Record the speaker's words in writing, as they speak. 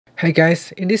Hey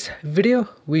guys, in this video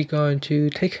we're going to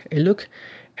take a look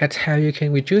at how you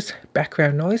can reduce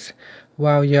background noise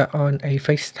while you're on a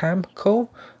FaceTime call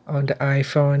on the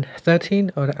iPhone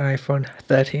 13 or the iPhone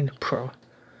 13 Pro.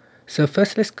 So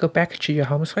first let's go back to your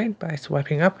home screen by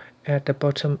swiping up at the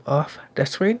bottom of the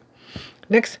screen.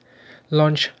 Next,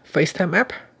 launch FaceTime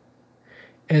app,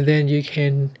 and then you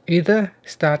can either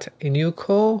start a new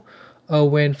call, or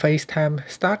when FaceTime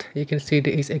start you can see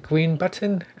there is a green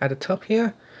button at the top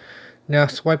here. Now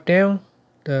swipe down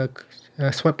at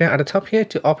the top here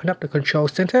to open up the control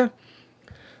center.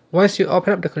 Once you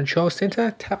open up the control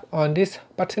center, tap on this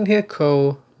button here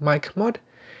called mic mode,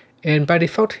 and by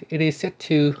default it is set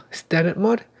to standard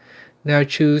mode. Now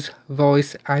choose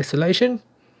voice isolation.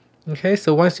 Okay,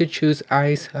 so once you choose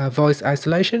voice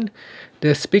isolation,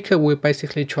 the speaker will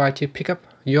basically try to pick up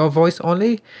your voice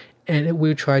only, and it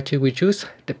will try to reduce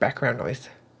the background noise.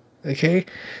 Okay,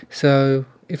 so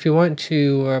if you want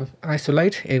to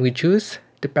isolate and reduce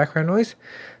the background noise,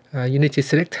 you need to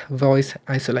select voice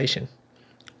isolation,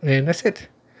 and that's it.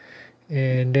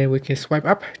 And then we can swipe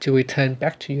up to return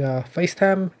back to your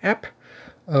FaceTime app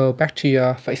or back to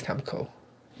your FaceTime call.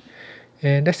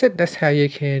 And that's it. That's how you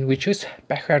can reduce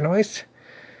background noise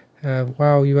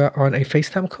while you are on a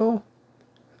FaceTime call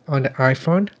on the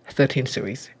iPhone 13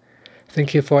 series.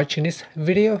 Thank you for watching this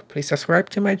video. Please subscribe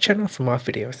to my channel for more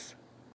videos.